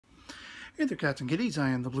Hey there, cats and kitties. I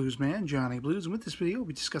am the Blues Man, Johnny Blues, and with this video, we'll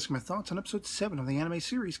be discussing my thoughts on episode 7 of the anime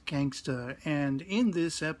series Gangsta. And in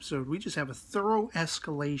this episode, we just have a thorough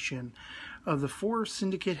escalation of the four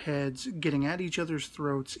syndicate heads getting at each other's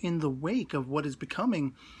throats in the wake of what is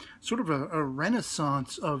becoming sort of a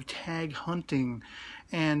renaissance of tag hunting,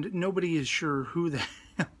 and nobody is sure who the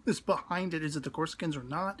hell is behind it. Is it the Corsicans or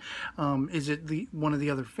not? Is it one of the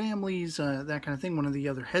other families, that kind of thing, one of the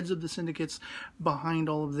other heads of the syndicates behind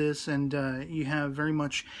all of this? And you have very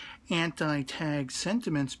much anti-tag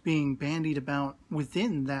sentiments being bandied about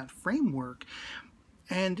within that framework.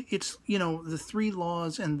 And it's, the three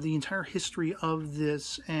laws and the entire history of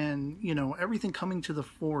this and, everything coming to the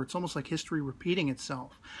fore. It's almost like history repeating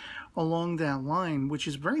itself along that line, which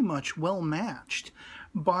is very much well matched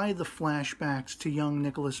by the flashbacks to young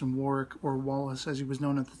Nicholas and Warwick, or Wallace as he was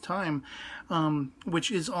known at the time,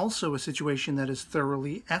 which is also a situation that is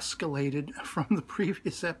thoroughly escalated from the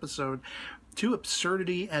previous episode to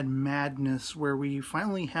absurdity and madness, where we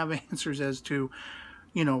finally have answers as to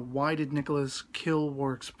why did Nicholas kill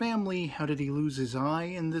Warwick's family? How did he lose his eye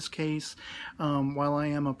in this case? While I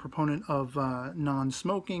am a proponent of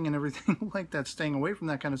non-smoking and everything like that, staying away from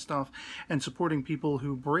that kind of stuff and supporting people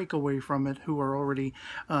who break away from it, who are already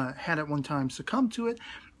had at one time succumbed to it,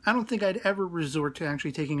 I don't think I'd ever resort to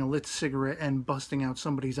actually taking a lit cigarette and busting out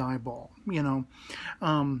somebody's eyeball,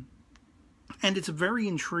 And it's very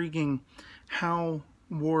intriguing how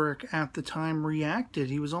Warwick at the time reacted.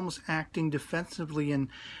 He was almost acting defensively, and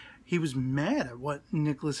he was mad at what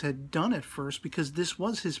Nicholas had done at first, because this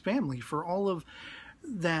was his family. For all of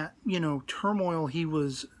that, turmoil he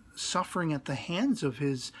was suffering at the hands of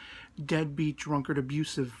his deadbeat, drunkard,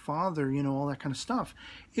 abusive father, all that kind of stuff,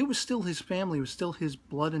 it was still his family, it was still his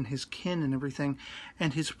blood and his kin and everything.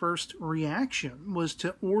 And his first reaction was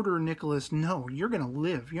to order Nicholas, no, you're going to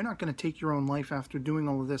live. You're not going to take your own life after doing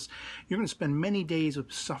all of this. You're going to spend many days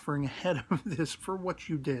of suffering ahead of this for what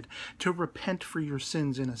you did, to repent for your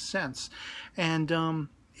sins in a sense. And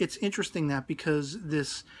it's interesting that, because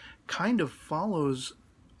this kind of follows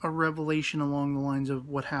a revelation along the lines of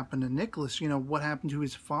what happened to Nicholas, what happened to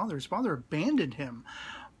his father. His father abandoned him,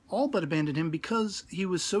 all but abandoned him, because he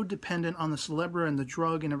was so dependent on the Celebra and the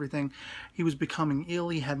drug and everything. He was becoming ill,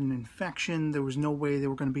 he had an infection, there was no way they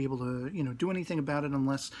were going to be able to, do anything about it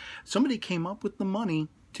unless somebody came up with the money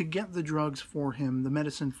to get the drugs for him, the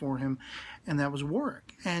medicine for him, and that was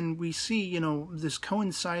Warwick. And we see, this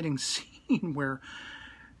coinciding scene where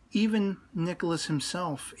even Nicholas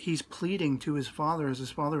himself, he's pleading to his father as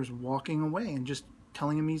his father is walking away and just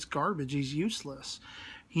telling him he's garbage, he's useless,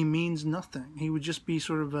 he means nothing. He would just be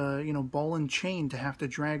sort of a, ball and chain to have to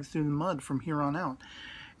drag through the mud from here on out.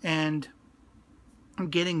 And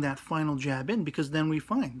getting that final jab in, because then we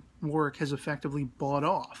find Warwick has effectively bought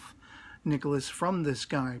off Nicholas from this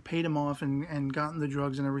guy, paid him off and gotten the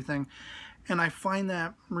drugs and everything. And I find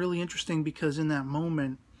that really interesting, because in that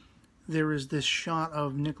moment, there is this shot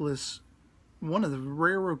of Nicholas, one of the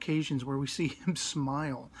rare occasions where we see him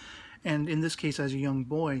smile, and in this case as a young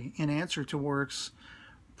boy, in answer to Warwick's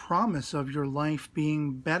promise of your life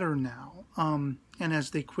being better now. And as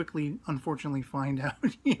they quickly, unfortunately, find out,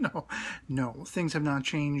 no, things have not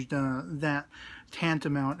changed that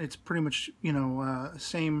tantamount. It's pretty much,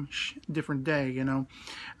 same different day,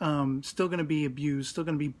 still going to be abused, still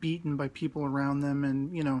going to be beaten by people around them.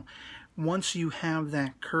 And, once you have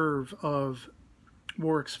that curve of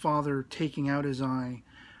Warwick's father taking out his eye,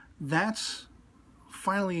 that's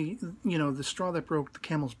finally, the straw that broke the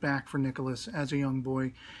camel's back for Nicholas as a young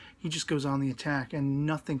boy. He just goes on the attack, and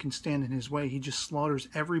nothing can stand in his way. He just slaughters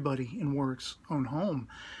everybody in Warwick's own home,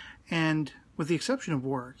 and with the exception of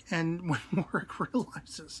Warwick. And when Warwick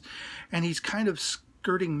realizes, and he's kind of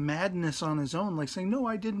skirting madness on his own, like saying, no,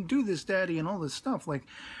 I didn't do this, Daddy, and all this stuff, like,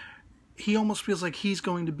 he almost feels like he's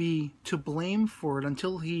going to be to blame for it,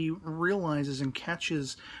 until he realizes and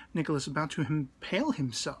catches Nicholas about to impale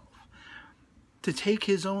himself, to take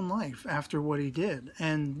his own life after what he did.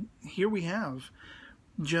 And here we have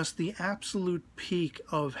just the absolute peak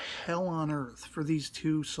of hell on earth for these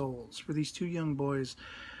two souls, for these two young boys,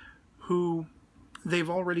 who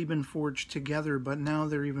they've already been forged together, but now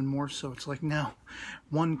they're even more so. It's like now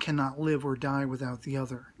one cannot live or die without the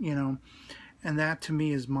other, And that, to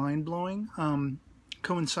me, is mind-blowing.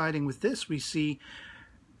 Coinciding with this, we see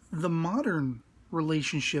the modern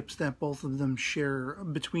relationships that both of them share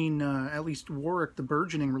between, at least Warwick, the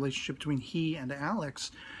burgeoning relationship between he and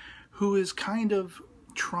Alex, who is kind of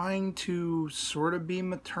trying to sort of be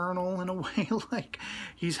maternal in a way. Like,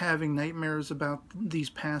 he's having nightmares about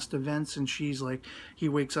these past events, and she's like, he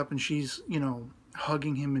wakes up and she's,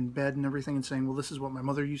 hugging him in bed and everything and saying, well, this is what my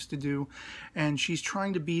mother used to do. And she's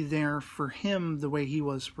trying to be there for him the way he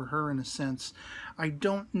was for her, in a sense. I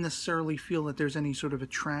don't necessarily feel that there's any sort of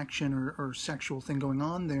attraction or sexual thing going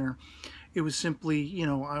on there. It was simply, you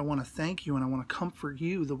know, I want to thank you and I want to comfort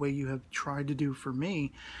you the way you have tried to do for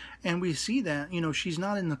me. And we see that, you know, she's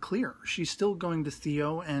not in the clear. She's still going to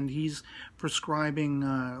Theo, and he's prescribing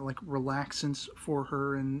like relaxants for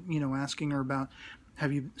her, and, you know, asking her about,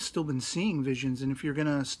 have you still been seeing visions? And if you're going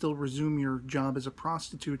to still resume your job as a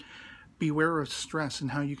prostitute, beware of stress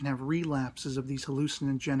and how you can have relapses of these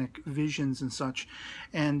hallucinogenic visions and such.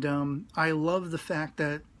 And I love the fact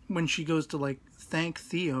that when she goes to, like, thank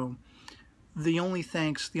Theo, the only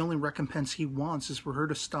recompense he wants is for her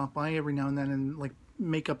to stop by every now and then and, like,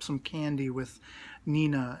 make up some candy with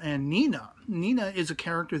Nina. And Nina is a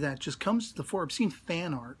character that just comes to the fore. I've seen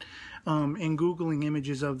fan art and Googling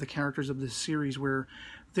images of the characters of this series where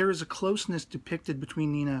there is a closeness depicted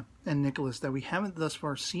between Nina and Nicholas that we haven't thus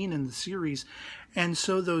far seen in the series. And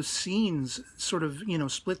so those scenes sort of, you know,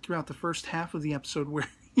 split throughout the first half of the episode where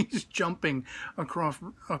he's jumping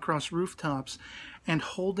across rooftops and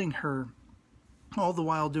holding her, all the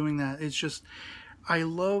while doing that. It's just, I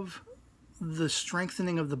love the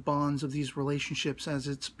strengthening of the bonds of these relationships as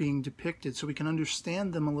it's being depicted, so we can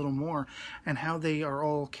understand them a little more and how they are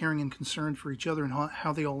all caring and concerned for each other, and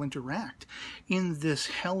how they all interact in this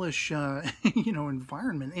hellish you know,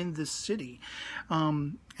 environment in this city.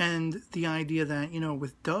 And the idea that, you know,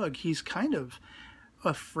 with Doug, he's kind of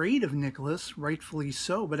afraid of Nicholas, rightfully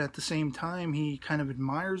so, but at the same time he kind of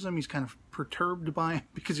admires him. He's kind of perturbed by him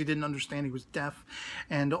because he didn't understand he was deaf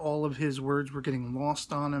and all of his words were getting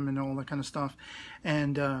lost on him and all that kind of stuff.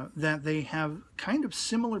 And that they have kind of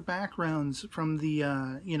similar backgrounds from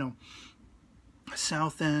the you know,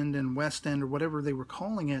 South End and West End, or whatever they were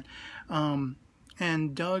calling it.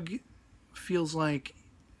 And Doug feels like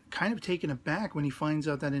kind of taken aback when he finds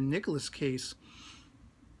out that in Nicholas' case,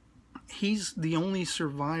 he's the only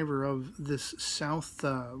survivor of this South,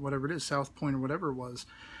 whatever it is, South Point or whatever it was,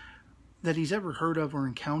 that he's ever heard of or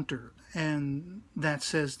encountered. And that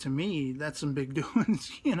says to me, that's some big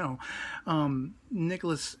doings, you know.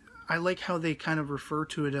 Nicholas, I like how they kind of refer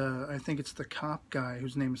to it, I think it's the cop guy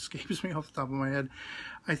whose name escapes me off the top of my head.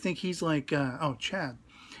 I think he's like, oh, Chad.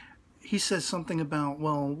 He says something about,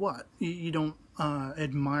 well, what? You don't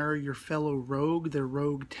admire your fellow rogue, their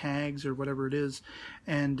rogue tags or whatever it is.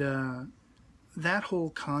 And that whole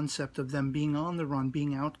concept of them being on the run,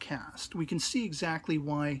 being outcast, we can see exactly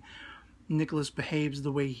why Nicholas behaves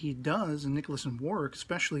the way he does, and Nicholas and Warwick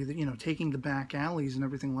especially, you know, taking the back alleys and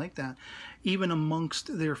everything like that. Even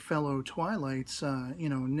amongst their fellow Twilights, you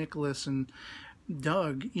know, Nicholas and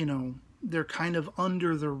Doug, you know, they're kind of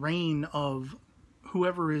under the reign of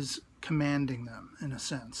whoever is commanding them, in a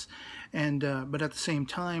sense. And but at the same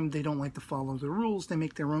time, they don't like to follow the rules. They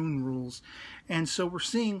make their own rules. And so we're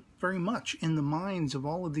seeing very much in the minds of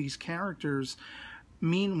all of these characters.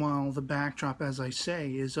 Meanwhile, the backdrop, as I say,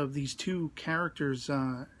 is of these two characters,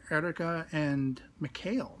 Erica and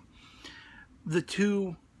Mikhail. The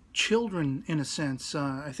two children, in a sense.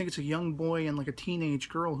 I think it's a young boy and like a teenage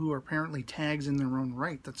girl who are apparently tags in their own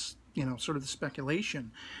right. That's, you know, sort of the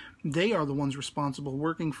speculation. They are the ones responsible,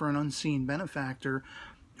 working for an unseen benefactor,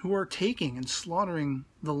 who are taking and slaughtering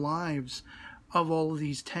the lives of all of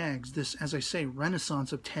these tags. This, as I say,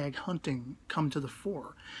 renaissance of tag hunting come to the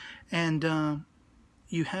fore. And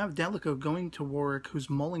you have Delico going to Warwick, who's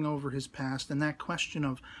mulling over his past, and that question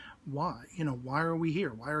of why, you know, why are we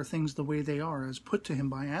here? Why are things the way they are, as put to him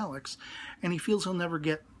by Alex? And he feels he'll never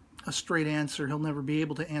get a straight answer. He'll never be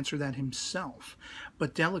able to answer that himself.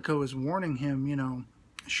 But Delico is warning him, you know,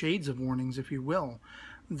 shades of warnings, if you will,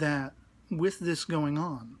 that with this going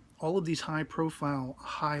on, all of these high-profile,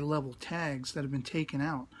 high-level tags that have been taken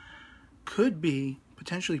out could be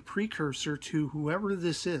potentially precursor to whoever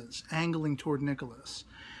this is angling toward Nicholas.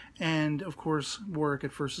 And of course, Warwick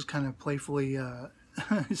at first is kind of playfully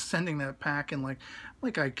sending that pack and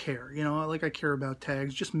like I care, you know, like I care about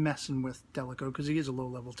tags, just messing with Delico because he is a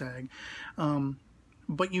low-level tag.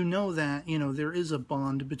 But you know that, you know, there is a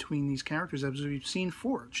bond between these characters, as we've seen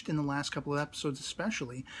forged in the last couple of episodes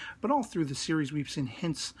especially, but all through the series we've seen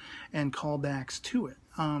hints and callbacks to it.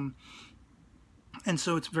 And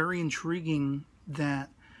so it's very intriguing that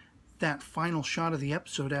that final shot of the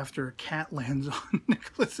episode after a cat lands on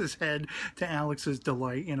Nicholas's head, to Alex's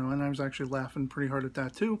delight, you know, and I was actually laughing pretty hard at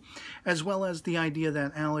that too, as well as the idea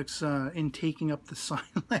that Alex, in taking up the sign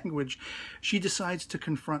language, she decides to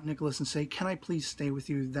confront Nicholas and say, can I please stay with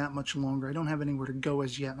you that much longer? I don't have anywhere to go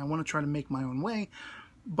as yet, and I want to try to make my own way,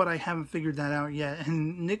 but I haven't figured that out yet.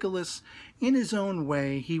 And Nicholas, in his own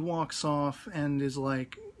way, he walks off and is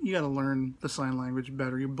like, you got to learn the sign language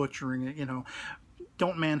better. You're butchering it, you know.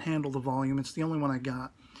 Don't manhandle the volume. It's the only one I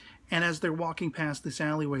got. And as they're walking past this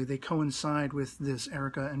alleyway, they coincide with this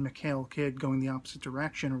Erica and Mikhail kid going the opposite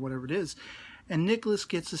direction or whatever it is. And Nicholas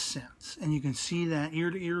gets a sense, and you can see that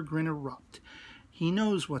ear-to-ear grin erupt. He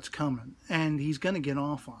knows what's coming, and he's going to get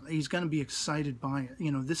off on it. He's going to be excited by it.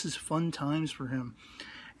 You know, this is fun times for him.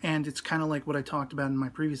 And it's kind of like what I talked about in my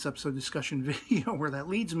previous episode discussion video, where that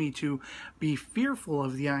leads me to be fearful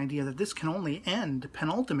of the idea that this can only end,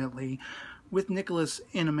 penultimately, with Nicholas,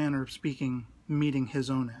 in a manner of speaking, meeting his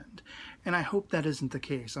own end. And I hope that isn't the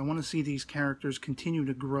case. I want to see these characters continue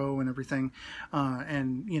to grow and everything,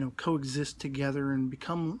 and, you know, coexist together and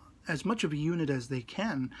become as much of a unit as they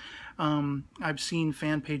can. I've seen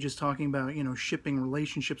fan pages talking about, you know, shipping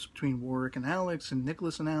relationships between Warwick and Alex and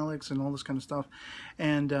Nicholas and Alex and all this kind of stuff.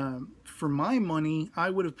 And for my money, I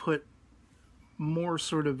would have put more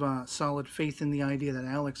sort of solid faith in the idea that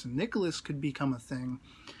Alex and Nicholas could become a thing.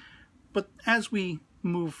 But as we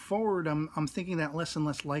move forward, I'm thinking that less and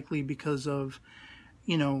less likely because of,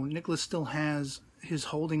 you know, Nicholas still has his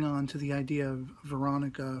holding on to the idea of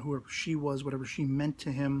Veronica, whoever she was, whatever she meant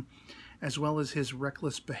to him, as well as his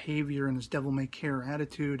reckless behavior and his devil-may-care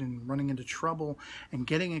attitude and running into trouble and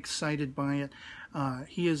getting excited by it.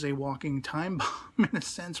 He is a walking time bomb in a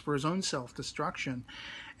sense for his own self-destruction.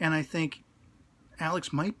 And I think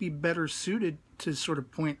Alex might be better suited to sort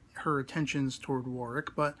of point her attentions toward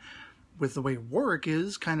Warwick, but with the way Warwick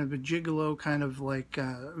is, kind of a gigolo, kind of like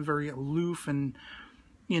very aloof and,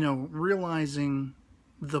 you know, realizing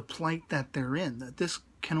the plight that they're in, that this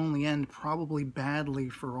can only end probably badly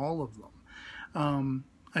for all of them.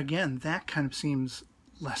 Again, that kind of seems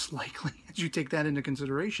less likely as you take that into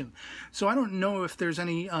consideration. So I don't know if there's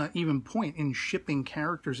any even point in shipping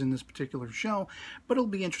characters in this particular show, but it'll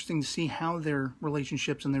be interesting to see how their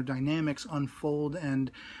relationships and their dynamics unfold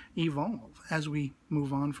and evolve as we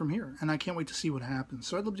move on from here. And I can't wait to see what happens.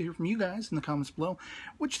 So I'd love to hear from you guys in the comments below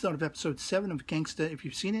what you thought of episode 7 of Gangsta, if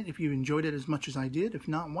you've seen it, if you enjoyed it as much as I did. If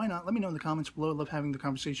not, why not? Let me know in the comments below. I love having the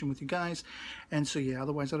conversation with you guys. And so yeah,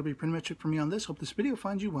 otherwise that'll be pretty much it for me on this. Hope this video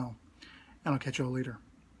finds you well, and I'll catch you all later.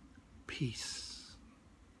 Peace.